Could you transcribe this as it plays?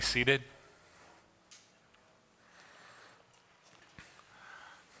seated.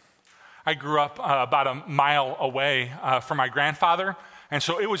 I grew up about a mile away from my grandfather, and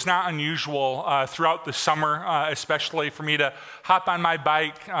so it was not unusual throughout the summer, especially for me to hop on my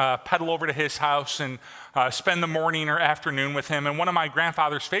bike, pedal over to his house, and spend the morning or afternoon with him. And one of my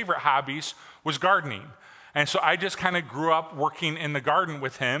grandfather's favorite hobbies was gardening. And so I just kind of grew up working in the garden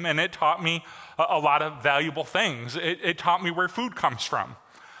with him, and it taught me a lot of valuable things. It taught me where food comes from.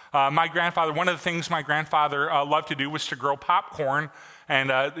 One of the things my grandfather loved to do was to grow popcorn,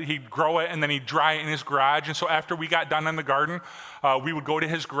 and he'd grow it and then he'd dry it in his garage. And so after we got done in the garden, we would go to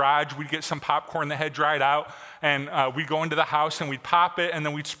his garage, we'd get some popcorn that had dried out, and we'd go into the house and we'd pop it, and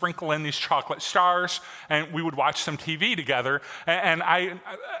then we'd sprinkle in these chocolate stars, and we would watch some TV together. And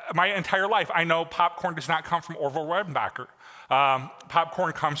my entire life, I know popcorn does not come from Orville Redenbacher.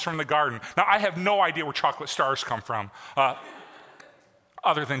 Popcorn comes from the garden. Now, I have no idea where chocolate stars come from,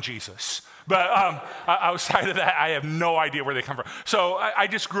 other than Jesus. But outside of that, I have no idea where they come from. So I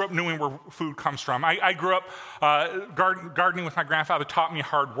just grew up knowing where food comes from. I grew up gardening with my grandfather, taught me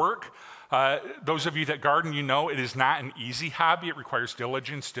hard work. Those of you that garden, you know it is not an easy hobby. It requires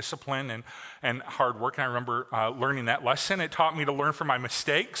diligence, discipline, and hard work. And I remember learning that lesson. It taught me to learn from my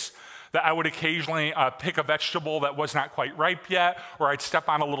mistakes, that I would occasionally pick a vegetable that was not quite ripe yet, or I'd step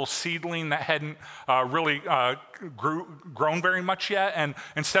on a little seedling that hadn't really grown very much yet. And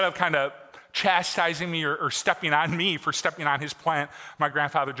instead of kind of chastising me or stepping on me for stepping on his plant, my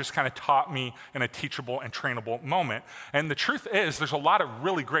grandfather just kind of taught me in a teachable and trainable moment. And the truth is, there's a lot of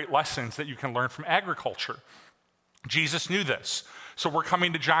really great lessons that you can learn from agriculture. Jesus knew this. So we're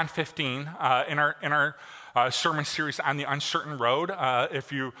coming to John 15 in our sermon series on the uncertain road.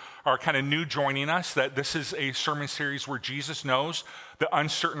 If you are kind of new joining us, that this is a sermon series where Jesus knows the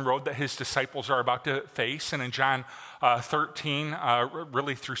uncertain road that his disciples are about to face. And in John 13,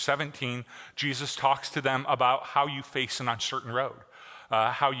 really through 17, Jesus talks to them about how you face an uncertain road.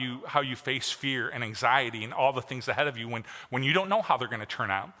 How you face fear and anxiety and all the things ahead of you when you don't know how they're going to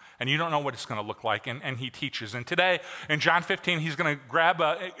turn out and you don't know what it's going to look like, and he teaches. And today in John 15, he's going to grab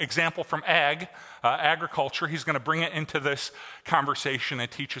an example from agriculture. He's going to bring it into this conversation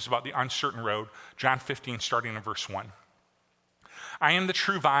and teach us about the uncertain road. John 15, starting in verse 1. I am the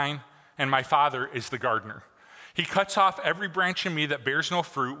true vine, and my Father is the gardener. He cuts off every branch in me that bears no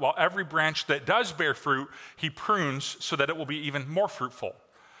fruit, while every branch that does bear fruit, he prunes so that it will be even more fruitful.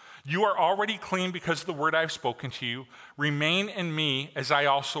 You are already clean because of the word I have spoken to you. Remain in me as I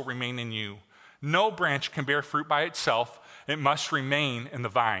also remain in you. No branch can bear fruit by itself. It must remain in the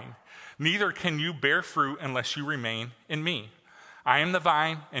vine. Neither can you bear fruit unless you remain in me. I am the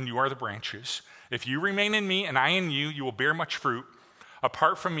vine and you are the branches. If you remain in me and I in you, you will bear much fruit.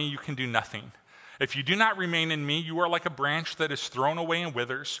 Apart from me, you can do nothing. If you do not remain in me, you are like a branch that is thrown away and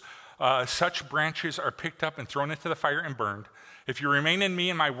withers. Such branches are picked up and thrown into the fire and burned. If you remain in me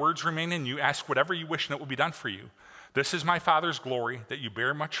and my words remain in you, ask whatever you wish and it will be done for you. This is my Father's glory, that you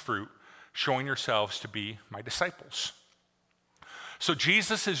bear much fruit, showing yourselves to be my disciples. So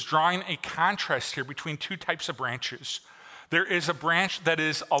Jesus is drawing a contrast here between two types of branches. There is a branch that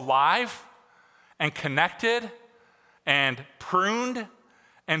is alive and connected and pruned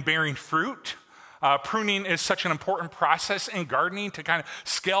and bearing fruit. Pruning is such an important process in gardening to kind of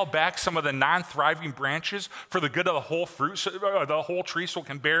scale back some of the non-thriving branches for the good of the whole the whole tree, so it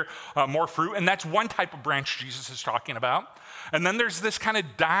can bear more fruit. And that's one type of branch Jesus is talking about. And then there's this kind of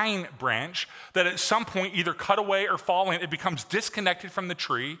dying branch that at some point, either cut away or falling, it becomes disconnected from the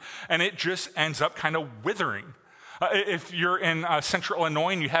tree, and it just ends up kind of withering. If you're in central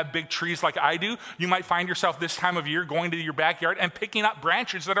Illinois and you have big trees like I do, you might find yourself this time of year going to your backyard and picking up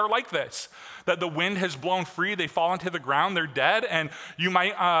branches that are like this, that the wind has blown free, they fall into the ground, they're dead, and you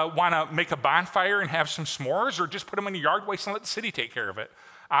might want to make a bonfire and have some s'mores, or just put them in your yard waste and let the city take care of it.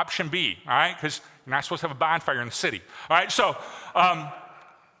 Option B, all right, because you're not supposed to have a bonfire in the city. All right, so,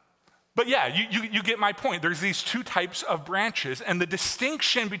 but yeah, you get my point. There's these two types of branches, and the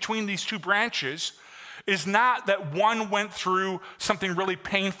distinction between these two branches is not that one went through something really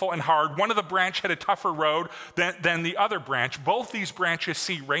painful and hard. One of the branch had a tougher road than the other branch. Both these branches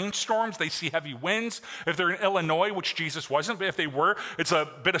see rainstorms. They see heavy winds. If they're in Illinois, which Jesus wasn't, but if they were, it's a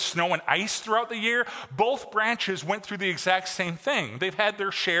bit of snow and ice throughout the year. Both branches went through the exact same thing. They've had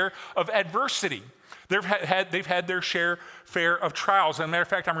their share of adversity. They've had their share of trials. As a matter of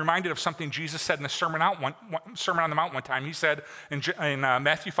fact, I'm reminded of something Jesus said in the Sermon on the Mount one time. He said in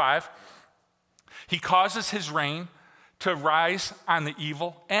Matthew 5, he causes his rain to rise on the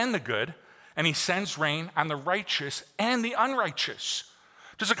evil and the good, and he sends rain on the righteous and the unrighteous.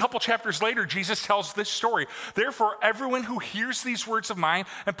 Just a couple chapters later, Jesus tells this story. Therefore, everyone who hears these words of mine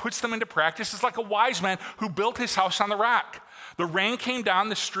and puts them into practice is like a wise man who built his house on the rock. The rain came down,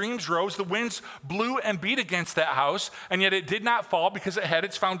 the streams rose, the winds blew and beat against that house, and yet it did not fall because it had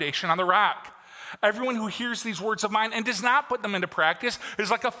its foundation on the rock. Everyone who hears these words of mine and does not put them into practice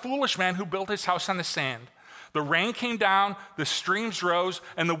is like a foolish man who built his house on the sand. The rain came down, the streams rose,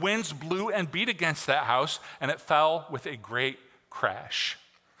 and the winds blew and beat against that house, and it fell with a great crash.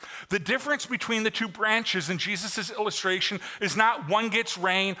 The difference between the two branches in Jesus' illustration is not one gets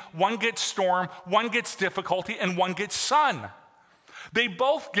rain, one gets storm, one gets difficulty, and one gets sun. They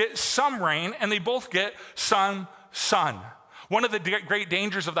both get some rain, and they both get some sun. One of the great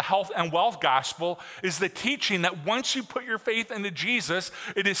dangers of the health and wealth gospel is the teaching that once you put your faith into Jesus,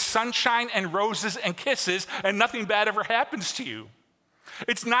 it is sunshine and roses and kisses, and nothing bad ever happens to you.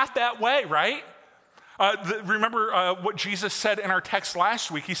 It's not that way, right? Remember what Jesus said in our text last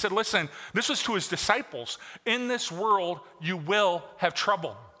week. He said, listen, this was to his disciples. In this world, you will have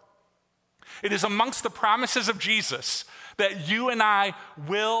trouble. It is amongst the promises of Jesus that you and I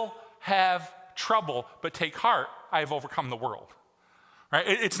will have trouble, but take heart, I have overcome the world. Right?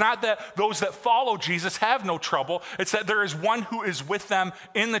 It's not that those that follow Jesus have no trouble. It's that there is one who is with them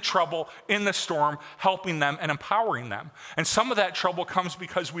in the trouble, in the storm, helping them and empowering them. And some of that trouble comes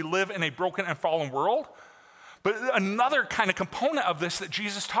because we live in a broken and fallen world. But another kind of component of this that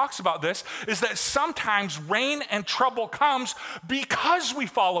Jesus talks about this is that sometimes rain and trouble comes because we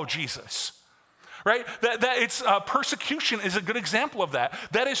follow Jesus. Right? That it's persecution is a good example of that.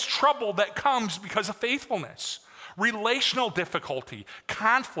 That is trouble that comes because of faithfulness. Relational difficulty,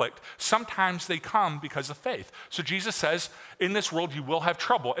 conflict, sometimes they come because of faith. So Jesus says, in this world you will have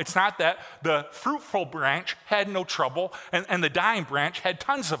trouble. It's not that the fruitful branch had no trouble and the dying branch had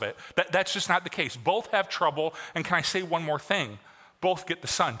tons of it. That's just not the case. Both have trouble, and can I say one more thing? Both get the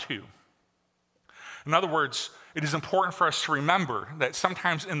sun too. In other words, it is important for us to remember that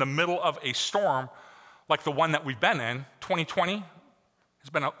sometimes in the middle of a storm, like the one that we've been in, 2020 has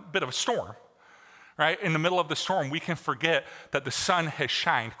been a bit of a storm. Right? In the middle of the storm, we can forget that the sun has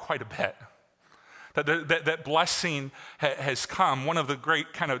shined quite a bit. That blessing has come. One of the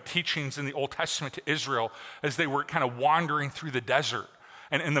great kind of teachings in the Old Testament to Israel as they were kind of wandering through the desert.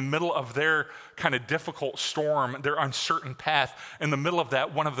 And in the middle of their kind of difficult storm, their uncertain path, in the middle of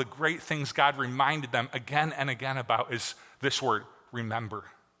that, one of the great things God reminded them again and again about is this word, remember.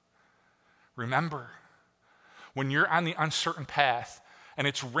 Remember. When you're on the uncertain path, and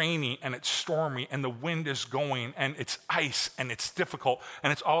it's rainy and it's stormy and the wind is going and it's ice and it's difficult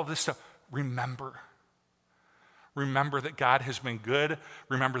and it's all of this stuff, remember. Remember that God has been good.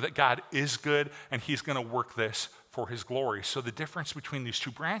 Remember that God is good and he's going to work this for his glory. So the difference between these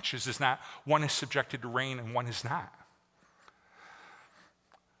two branches is not one is subjected to rain and one is not.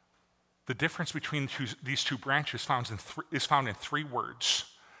 The difference between these two branches is found in three words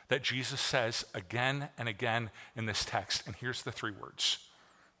that Jesus says again and again in this text. And here's the three words.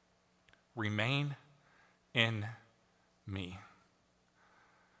 Remain in me.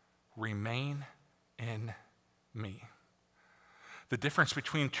 Remain in me. The difference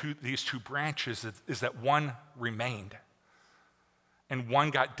between these two branches is that one remained and one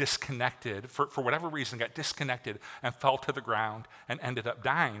got disconnected, for whatever reason, got disconnected and fell to the ground and ended up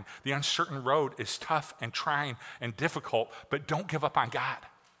dying. The uncertain road is tough and trying and difficult, but don't give up on God.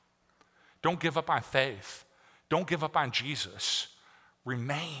 Don't give up on faith. Don't give up on Jesus.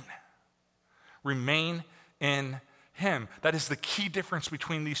 Remain. Remain in him. That is the key difference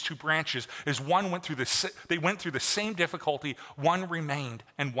between these two branches, is one went through the same difficulty, one remained,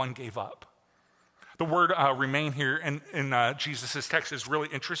 and one gave up. The word remain here in Jesus' text is really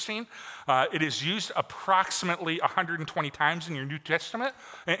interesting. It is used approximately 120 times in your New Testament,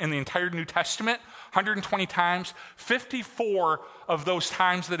 in the entire New Testament, 120 times. 54 of those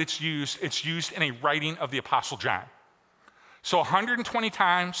times that it's used in a writing of the Apostle John. So 120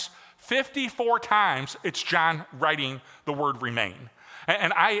 times, 54 times, it's John writing the word remain.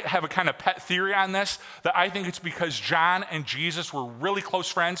 And I have a kind of pet theory on this, that I think it's because John and Jesus were really close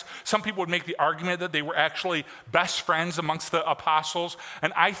friends. Some people would make the argument that they were actually best friends amongst the apostles.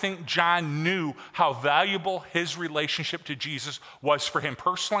 And I think John knew how valuable his relationship to Jesus was for him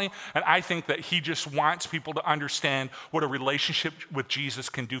personally. And I think that he just wants people to understand what a relationship with Jesus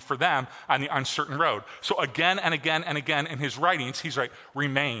can do for them on the uncertain road. So again and again and again in his writings, he's like,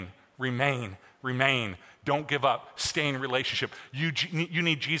 remain, remain, remain. Don't give up. Stay in relationship. You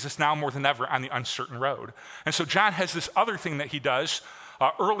need Jesus now more than ever on the uncertain road. And so John has this other thing that he does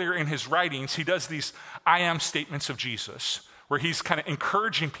earlier in his writings. He does these I am statements of Jesus, where he's kind of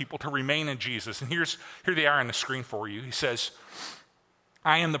encouraging people to remain in Jesus. And here they are on the screen for you. He says,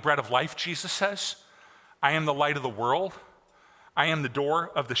 I am the bread of life, Jesus says. I am the light of the world. I am the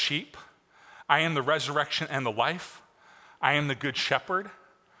door of the sheep. I am the resurrection and the life. I am the good shepherd.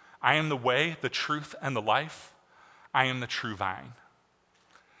 I am the way, the truth, and the life. I am the true vine.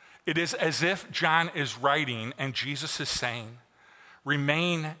 It is as if John is writing and Jesus is saying,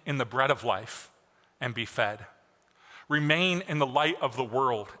 remain in the bread of life and be fed. Remain in the light of the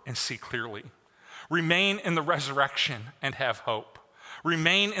world and see clearly. Remain in the resurrection and have hope.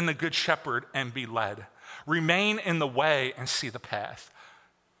 Remain in the good shepherd and be led. Remain in the way and see the path.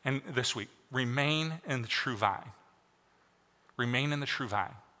 And this week, remain in the true vine. Remain in the true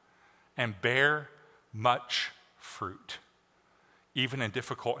vine and bear much fruit, even in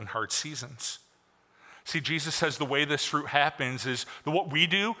difficult and hard seasons. See, Jesus says the way this fruit happens is what we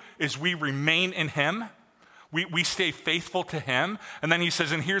do is we remain in him. We stay faithful to him. And then he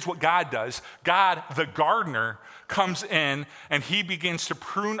says, and here's what God does. God, the gardener, comes in and he begins to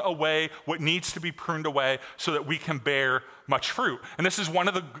prune away what needs to be pruned away so that we can bear much fruit. And this is one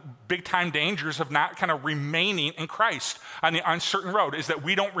of the big time dangers of not kind of remaining in Christ on the uncertain road, is that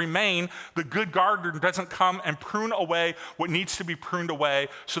we don't remain. The good gardener doesn't come and prune away what needs to be pruned away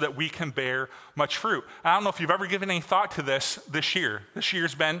so that we can bear much fruit. I don't know if you've ever given any thought to this year. This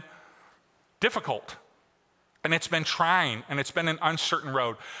year's been difficult. And it's been trying, and it's been an uncertain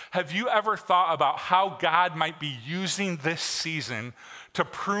road. Have you ever thought about how God might be using this season to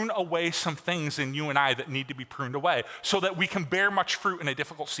prune away some things in you and I that need to be pruned away so that we can bear much fruit in a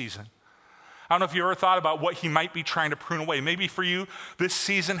difficult season? I don't know if you ever thought about what he might be trying to prune away. Maybe for you, this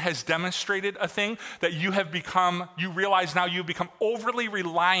season has demonstrated a thing that you realize now you've become overly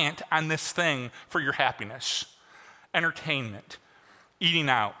reliant on this thing for your happiness. Entertainment, eating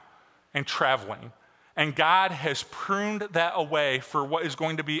out, and traveling. And God has pruned that away for what is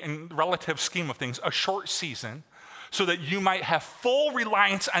going to be, in the relative scheme of things, a short season, so that you might have full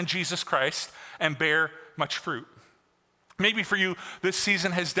reliance on Jesus Christ and bear much fruit. Maybe for you, this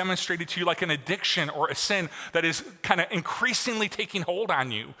season has demonstrated to you like an addiction or a sin that is kind of increasingly taking hold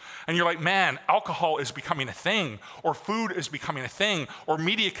on you. And you're like, man, alcohol is becoming a thing, or food is becoming a thing, or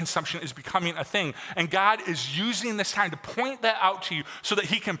media consumption is becoming a thing. And God is using this time to point that out to you so that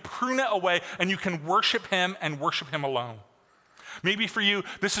he can prune it away and you can worship him and worship him alone. Maybe for you,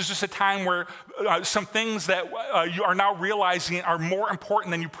 this is just a time where some things that you are now realizing are more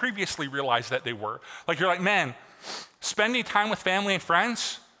important than you previously realized that they were. Like you're like, man, spending time with family and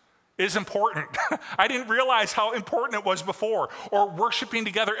friends is important. I didn't realize how important it was before. Or worshiping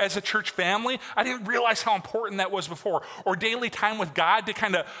together as a church family, I didn't realize how important that was before. Or daily time with God to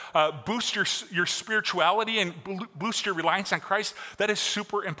kind of boost your spirituality and boost your reliance on Christ, that is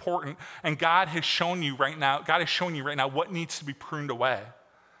super important. And God has shown you right now what needs to be pruned away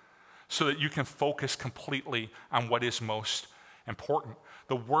so that you can focus completely on what is most important.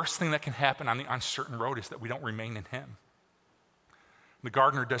 The worst thing that can happen on the uncertain road is that we don't remain in him. The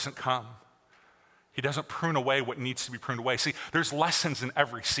gardener doesn't come. He doesn't prune away what needs to be pruned away. See, there's lessons in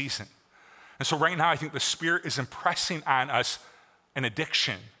every season. And so right now, I think the Spirit is impressing on us an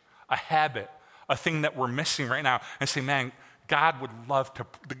addiction, a habit, a thing that we're missing right now, and say, man, God would love to,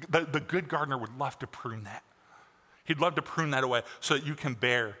 the good gardener would love to prune that. He'd love to prune that away so that you can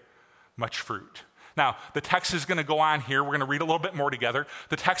bear much fruit. Now, the text is going to go on here. We're going to read a little bit more together.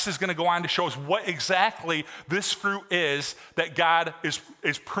 The text is going to go on to show us what exactly this fruit is that God is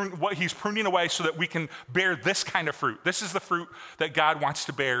what he's pruning away so that we can bear this kind of fruit. This is the fruit that God wants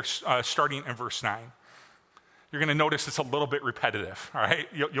to bear starting in verse 9. You're going to notice it's a little bit repetitive, all right?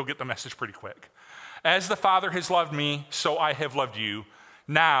 You'll get the message pretty quick. As the Father has loved me, so I have loved you.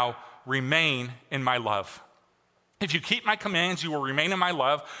 Now remain in my love. If you keep my commands, you will remain in my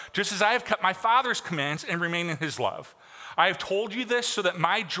love, just as I have kept my Father's commands and remain in his love. I have told you this so that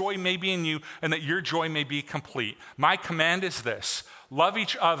my joy may be in you and that your joy may be complete. My command is this: love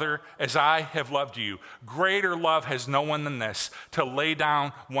each other as I have loved you. Greater love has no one than this, to lay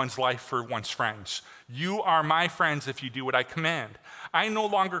down one's life for one's friends. You are my friends if you do what I command. I no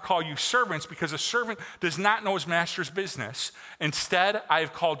longer call you servants because a servant does not know his master's business. Instead, I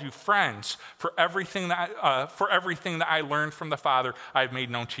have called you friends, for everything that I learned from the Father I have made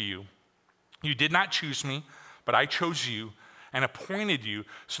known to you. You did not choose me, but I chose you and appointed you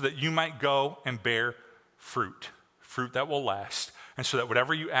so that you might go and bear fruit that will last, and so that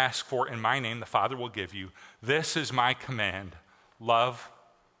whatever you ask for in my name, the Father will give you. This is my command: love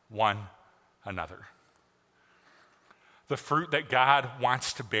one another. The fruit that God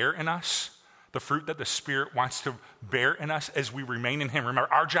wants to bear in us, the fruit that the Spirit wants to bear in us as we remain in him.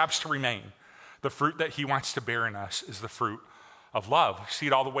 Remember, our job's to remain. The fruit that he wants to bear in us is the fruit of love. You see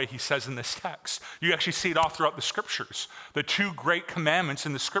it all the way he says in this text. You actually see it all throughout the scriptures. The two great commandments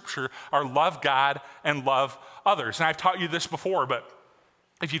in the scripture are love God and love others. And I've taught you this before, but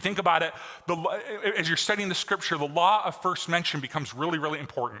if you think about it, as you're studying the scripture, the law of first mention becomes really, really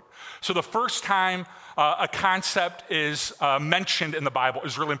important. So the first time a concept is mentioned in the Bible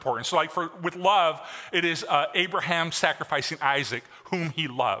is really important. So like with love, it is Abraham sacrificing Isaac, whom he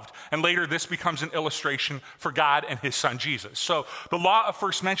loved. And later this becomes an illustration for God and his son Jesus. So the law of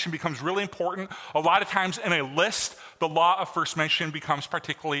first mention becomes really important. A lot of times in a list, the law of first mention becomes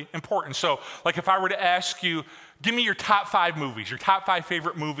particularly important. So like if I were to ask you, give me your top 5 movies, your top 5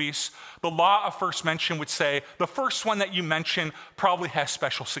 favorite movies, the law of first mention would say the first one that you mention probably has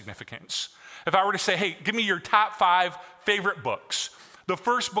special significance. If I were to say, hey, give me your top 5 favorite books, the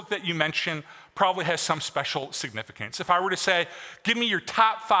first book that you mention probably has some special significance. If I were to say, give me your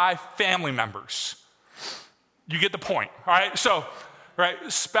top 5 family members, you get the point, all right? So, right,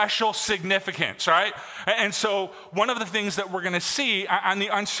 special significance, right? And so one of the things that we're going to see on the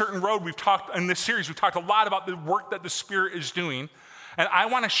uncertain road, we've talked in this series, we've talked a lot about the work that the Spirit is doing. And I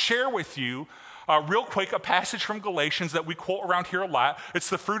want to share with you real quick a passage from Galatians that we quote around here a lot. It's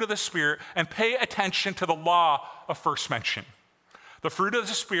the fruit of the Spirit, and pay attention to the law of first mention. The fruit of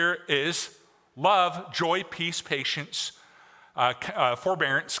the Spirit is love, joy, peace, patience,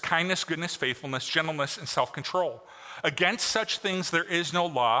 forbearance, kindness, goodness, faithfulness, gentleness, and self-control. Against such things there is no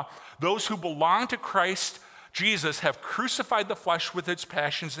law. Those who belong to Christ Jesus have crucified the flesh with its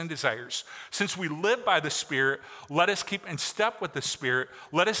passions and desires. Since we live by the Spirit, let us keep in step with the Spirit.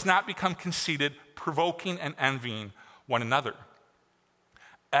 Let us not become conceited, provoking and envying one another.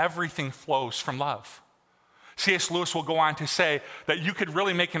 Everything flows from love. C.S. Lewis will go on to say that you could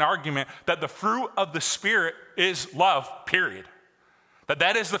really make an argument that the fruit of the Spirit is love, period.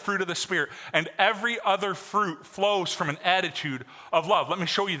 That is the fruit of the Spirit. And every other fruit flows from an attitude of love. Let me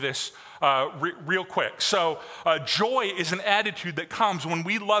show you this real quick. So joy is an attitude that comes when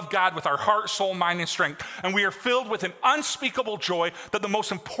we love God with our heart, soul, mind, and strength. And we are filled with an unspeakable joy that the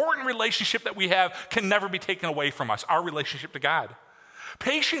most important relationship that we have can never be taken away from us, our relationship to God.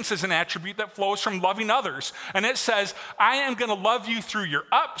 Patience is an attribute that flows from loving others. And it says, I am going to love you through your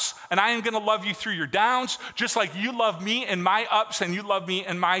ups, and I am going to love you through your downs, just like you love me in my ups and you love me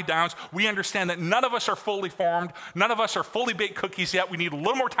in my downs. We understand that none of us are fully formed. None of us are fully baked cookies yet. We need a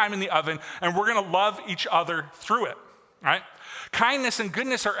little more time in the oven, and we're going to love each other through it, right? Kindness and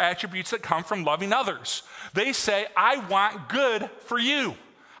goodness are attributes that come from loving others. They say, I want good for you.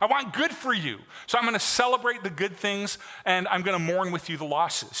 I want good for you. So I'm going to celebrate the good things, and I'm going to mourn with you the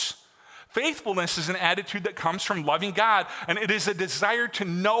losses. Faithfulness is an attitude that comes from loving God, and it is a desire to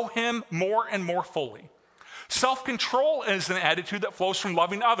know him more and more fully. Self-control is an attitude that flows from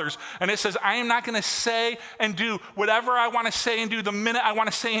loving others, and it says, I am not going to say and do whatever I want to say and do the minute I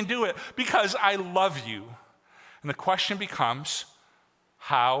want to say and do it because I love you. And the question becomes,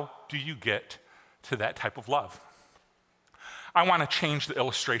 how do you get to that type of love? I want to change the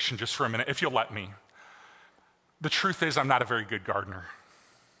illustration just for a minute, if you'll let me. The truth is, I'm not a very good gardener.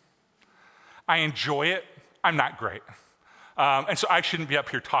 I enjoy it. I'm not great. And so I shouldn't be up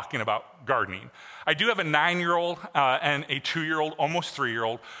here talking about gardening. I do have a 9-year-old and a 2-year-old, almost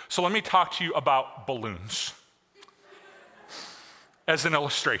 3-year-old. So let me talk to you about balloons as an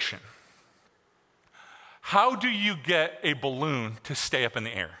illustration. How do you get a balloon to stay up in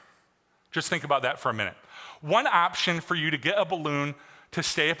the air? Just think about that for a minute. One option for you to get a balloon to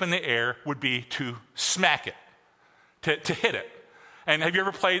stay up in the air would be to smack it, to hit it. And have you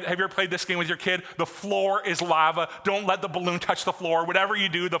ever played this game with your kid? The floor is lava. Don't let the balloon touch the floor. Whatever you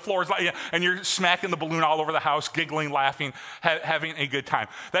do, the floor is lava. And you're smacking the balloon all over the house, giggling, laughing, having a good time.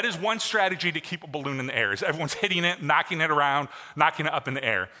 That is one strategy to keep a balloon in the air, is everyone's hitting it, knocking it around, knocking it up in the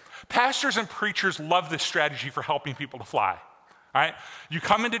air. Pastors and preachers love this strategy for helping people to fly. All right? You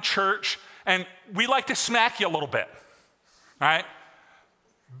come into church, and we like to smack you a little bit. All right?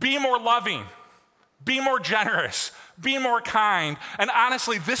 Be more loving. Be more generous. Be more kind. And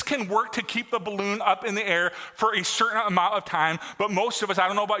honestly, this can work to keep the balloon up in the air for a certain amount of time. But most of us, I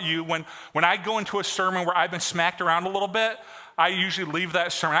don't know about you, when I go into a sermon where I've been smacked around a little bit, I usually leave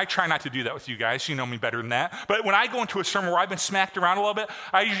that sermon. I try not to do that with you guys. You know me better than that. But when I go into a sermon where I've been smacked around a little bit,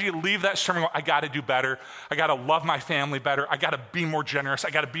 I usually leave that sermon. I got to do better. I got to love my family better. I got to be more generous. I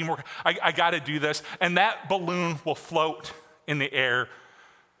got to do this. And that balloon will float in the air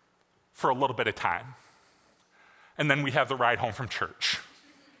for a little bit of time. And then we have the ride home from church.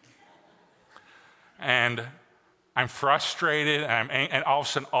 And I'm frustrated, and all of a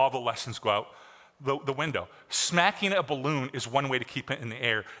sudden all the lessons go out the window. Smacking a balloon is one way to keep it in the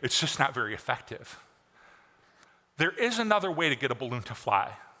air. It's just not very effective. There is another way to get a balloon to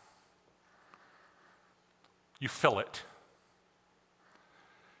fly. You fill it.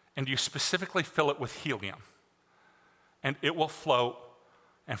 And you specifically fill it with helium. And it will float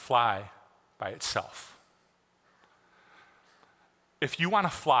and fly by itself. If you want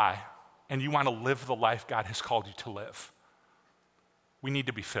to fly and you want to live the life God has called you to live, we need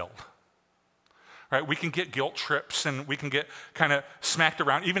to be filled. Right? We can get guilt trips and we can get kind of smacked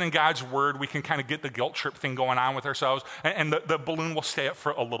around. Even in God's word, we can kind of get the guilt trip thing going on with ourselves, and the balloon will stay up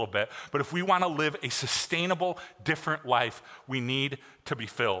for a little bit. But if we want to live a sustainable, different life, we need to be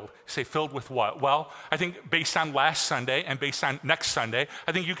filled. Say, filled with what? Well, I think based on last Sunday and based on next Sunday,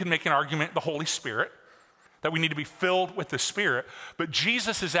 I think you can make an argument, the Holy Spirit, that we need to be filled with the Spirit. But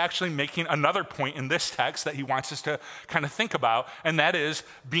Jesus is actually making another point in this text that he wants us to kind of think about, and that is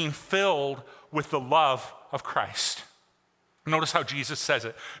being filled with the love of Christ. Notice how Jesus says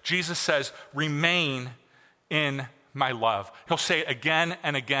it. Jesus says, remain in my love. He'll say it again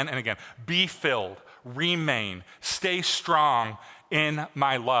and again and again. Be filled, remain, stay strong in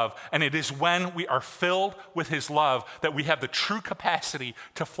my love. And it is when we are filled with his love that we have the true capacity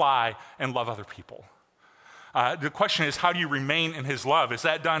to fly and love other people. The question is, how do you remain in his love? Is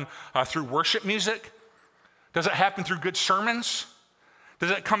that done through worship music? Does it happen through good sermons? Does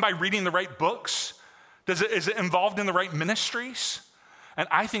it come by reading the right books? Is it involved in the right ministries? And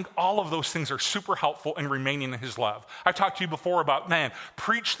I think all of those things are super helpful in remaining in his love. I've talked to you before about,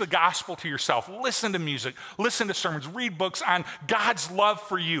 preach the gospel to yourself. Listen to music, listen to sermons, read books on God's love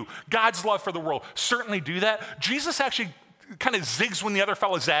for you, God's love for the world. Certainly do that. Jesus actually kind of zigs when the other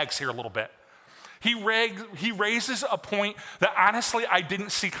fellow zags here a little bit. He raises a point that honestly I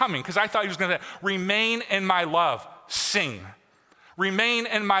didn't see coming, because I thought he was going to remain in my love, sing. Remain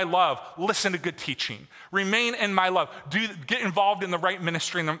in my love, listen to good teaching. Remain in my love, get involved in the right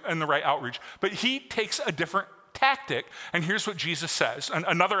ministry and the right outreach. But he takes a different tactic, and here's what Jesus says,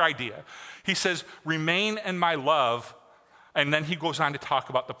 another idea. He says, remain in my love, and then he goes on to talk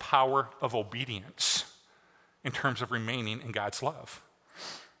about the power of obedience in terms of remaining in God's love.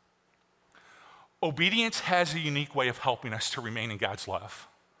 Obedience has a unique way of helping us to remain in God's love.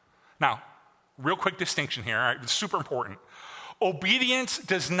 Now, real quick distinction here, all right? It's super important. Obedience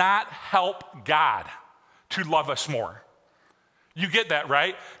does not help God to love us more. You get that,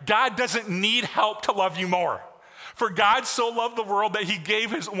 right? God doesn't need help to love you more. For God so loved the world that he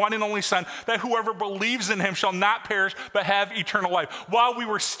gave his one and only Son, that whoever believes in him shall not perish but have eternal life. While we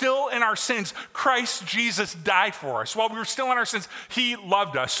were still in our sins, Christ Jesus died for us. While we were still in our sins, he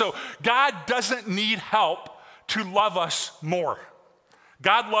loved us. So God doesn't need help to love us more.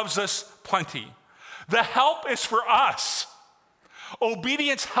 God loves us plenty. The help is for us.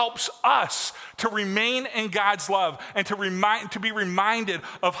 Obedience helps us to remain in God's love and to be reminded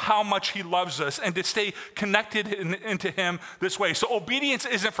of how much he loves us and to stay connected into him this way. So obedience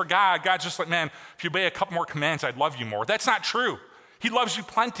isn't for God. God's just like, if you obey a couple more commands, I'd love you more. That's not true. He loves you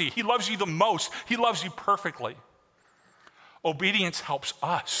plenty. He loves you the most. He loves you perfectly. Obedience helps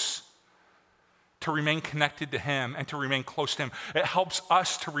us to remain connected to him and to remain close to him. It helps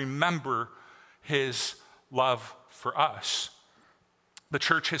us to remember his love for us. The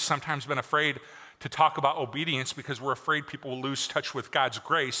church has sometimes been afraid to talk about obedience because we're afraid people will lose touch with God's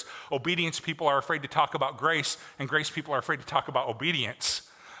grace. Obedience people are afraid to talk about grace, and grace people are afraid to talk about obedience.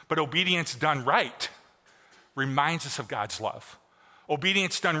 But obedience done right reminds us of God's love.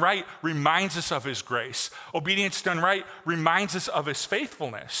 Obedience done right reminds us of his grace. Obedience done right reminds us of his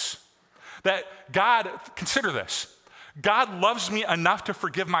faithfulness. That God, consider this, God loves me enough to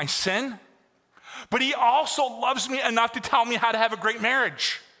forgive my sin, but he also loves me enough to tell me how to have a great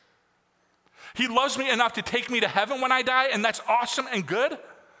marriage. He loves me enough to take me to heaven when I die, and that's awesome and good.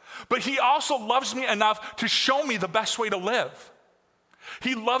 But he also loves me enough to show me the best way to live.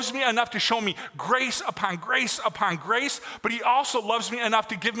 He loves me enough to show me grace upon grace upon grace, but he also loves me enough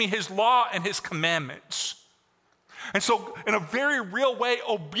to give me his law and his commandments. And so in a very real way,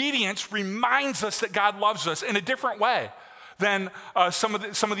 obedience reminds us that God loves us in a different way than some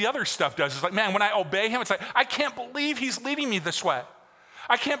of the other stuff does. It's like, when I obey him, it's like, I can't believe he's leading me this way.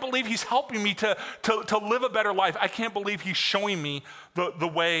 I can't believe he's helping me to live a better life. I can't believe he's showing me the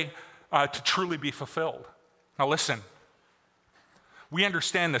way to truly be fulfilled. Now listen, we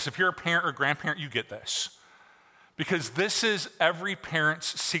understand this. If you're a parent or grandparent, you get this. Because this is every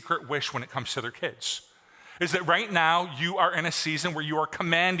parent's secret wish when it comes to their kids. Is that right now you are in a season where you are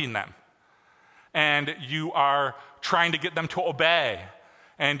commanding them. And you are trying to get them to obey,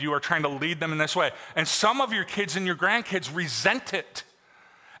 and you are trying to lead them in this way. And some of your kids and your grandkids resent it,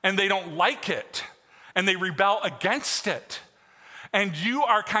 and they don't like it, and they rebel against it. And you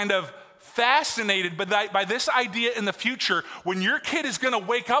are kind of fascinated by this idea in the future when your kid is going to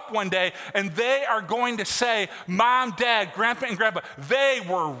wake up one day and they are going to say, Mom, Dad, Grandpa, and Grandpa, they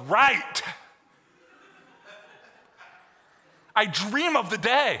were right. I dream of the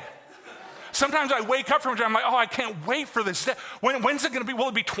day. Sometimes I wake up from a dream, I'm like, oh, I can't wait for this day. When's it going to be? Will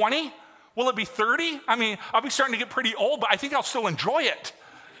it be 20? Will it be 30? I mean, I'll be starting to get pretty old, but I think I'll still enjoy it.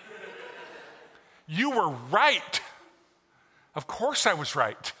 You were right. Of course I was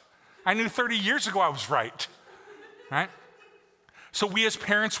right. I knew 30 years ago I was right, right? So we as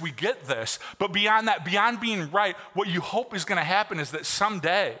parents, we get this. But beyond that, beyond being right, what you hope is going to happen is that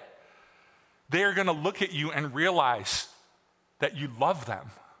someday they are going to look at you and realize that you love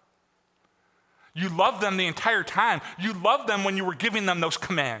them. You love them the entire time. You loved them when you were giving them those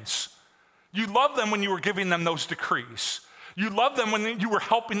commands. You loved them when you were giving them those decrees. You loved them when you were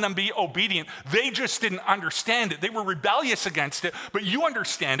helping them be obedient. They just didn't understand it. They were rebellious against it, but you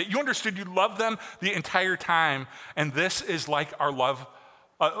understand it. You understood you loved them the entire time. And this is like our love,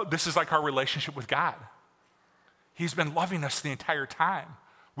 this is like our relationship with God. He's been loving us the entire time.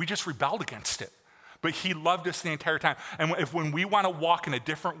 We just rebelled against it. But he loved us the entire time. And when we want to walk in a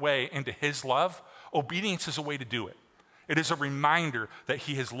different way into his love, obedience is a way to do it. It is a reminder that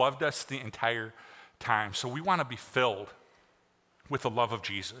he has loved us the entire time. So we want to be filled with the love of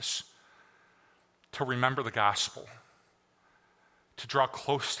Jesus, to remember the gospel, to draw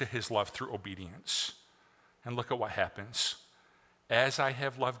close to his love through obedience. And look at what happens. As I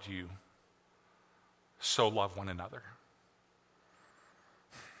have loved you, so love one another.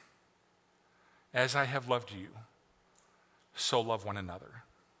 As I have loved you, so love one another.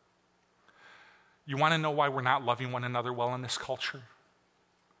 You want to know why we're not loving one another well in this culture?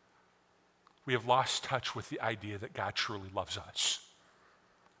 We have lost touch with the idea that God truly loves us.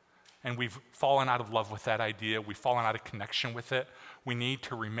 And we've fallen out of love with that idea. We've fallen out of connection with it. We need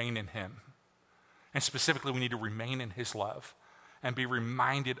to remain in him. And specifically, we need to remain in his love and be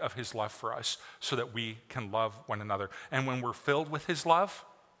reminded of his love for us so that we can love one another. And when we're filled with his love,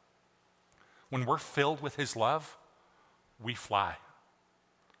 we fly.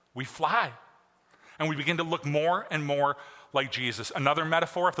 We fly. And we begin to look more and more like Jesus. Another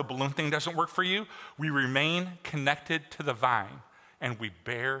metaphor, if the balloon thing doesn't work for you, we remain connected to the vine and we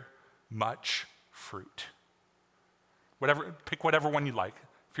bear much fruit. Pick whatever one you like.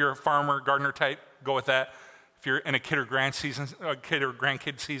 If you're a farmer, gardener type, go with that. If you're in a kid or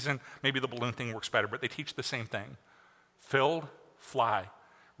grandkid season, maybe the balloon thing works better, but they teach the same thing. Filled, fly,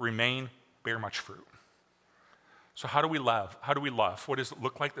 remain, bear much fruit. So how do we love? How do we love? What does it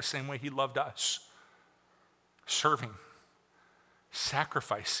look like? The same way he loved us. Serving,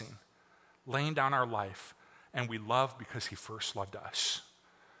 sacrificing, laying down our life, and we love because he first loved us.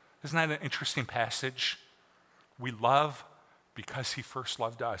 Isn't that an interesting passage? We love because he first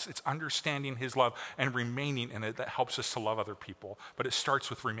loved us. It's understanding his love and remaining in it that helps us to love other people, but it starts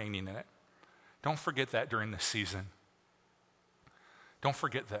with remaining in it. Don't forget that during this season. Don't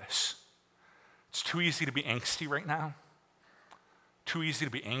forget this. It's too easy to be angsty right now. Too easy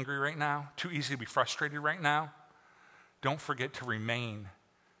to be angry right now. Too easy to be frustrated right now. Don't forget to remain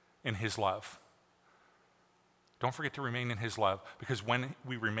in his love. Don't forget to remain in his love, because when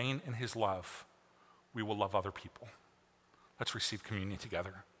we remain in his love, we will love other people. Let's receive communion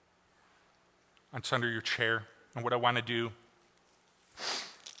together. It's under your chair, and what I want to do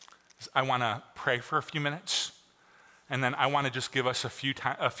is I want to pray for a few minutes, and then I want to just give us a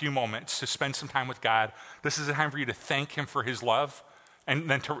few moments to spend some time with God. This is a time for you to thank him for his love, and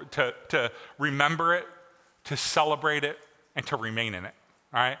then to remember it, to celebrate it, and to remain in it,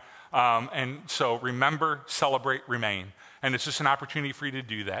 all right? And so remember, celebrate, remain. And it's just an opportunity for you to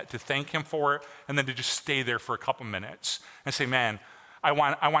do that, to thank him for it, and then to just stay there for a couple minutes and say, man, I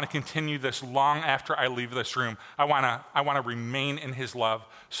want to continue this long after I leave this room. I want to remain in his love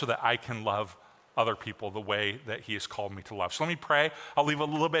so that I can love other people the way that he has called me to love. So let me pray. I'll leave a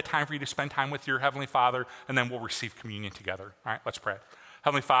little bit of time for you to spend time with your Heavenly Father, and then we'll receive communion together. All right, let's pray.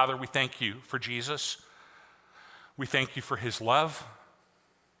 Heavenly Father, we thank you for Jesus. We thank you for his love.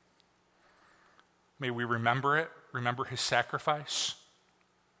 May we remember it, remember his sacrifice.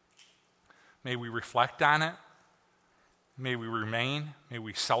 May we reflect on it. May we remain, may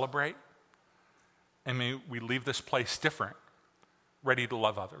we celebrate, and may we leave this place different, ready to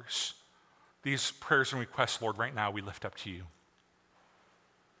love others. These prayers and requests, Lord, right now we lift up to you.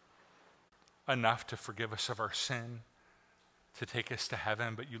 Enough to forgive us of our sin, to take us to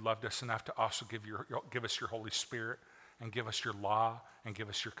heaven, but you loved us enough to also give us your Holy Spirit and give us your law and give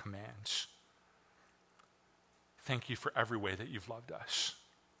us your commands. Thank you for every way that you've loved us.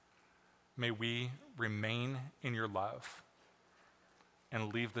 May we remain in your love.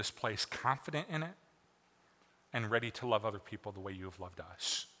 and leave this place confident in it and ready to love other people the way you have loved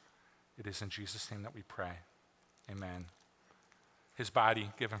us. It is in Jesus' name that we pray. Amen. His body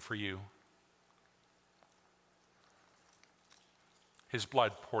given for you. His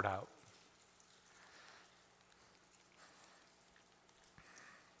blood poured out.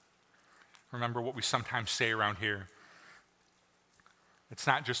 Remember what we sometimes say around here. It's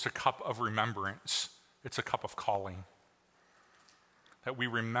not just a cup of remembrance, it's a cup of calling. That we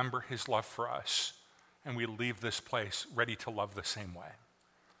remember his love for us and we leave this place ready to love the same way.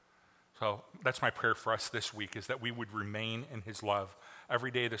 So that's my prayer for us this week, is that we would remain in his love.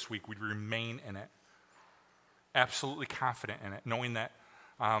 Every day this week, we'd remain in it. Absolutely confident in it, knowing that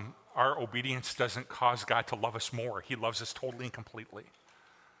our obedience doesn't cause God to love us more. He loves us totally and completely.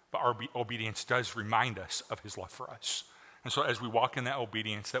 But our obedience does remind us of his love for us. And so as we walk in that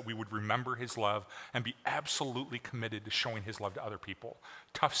obedience, that we would remember his love and be absolutely committed to showing his love to other people.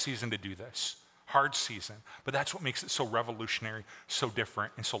 Tough season to do this. Hard season. But that's what makes it so revolutionary, so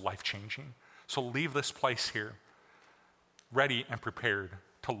different, and so life-changing. So leave this place here ready and prepared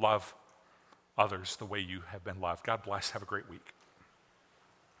to love others the way you have been loved. God bless. Have a great week.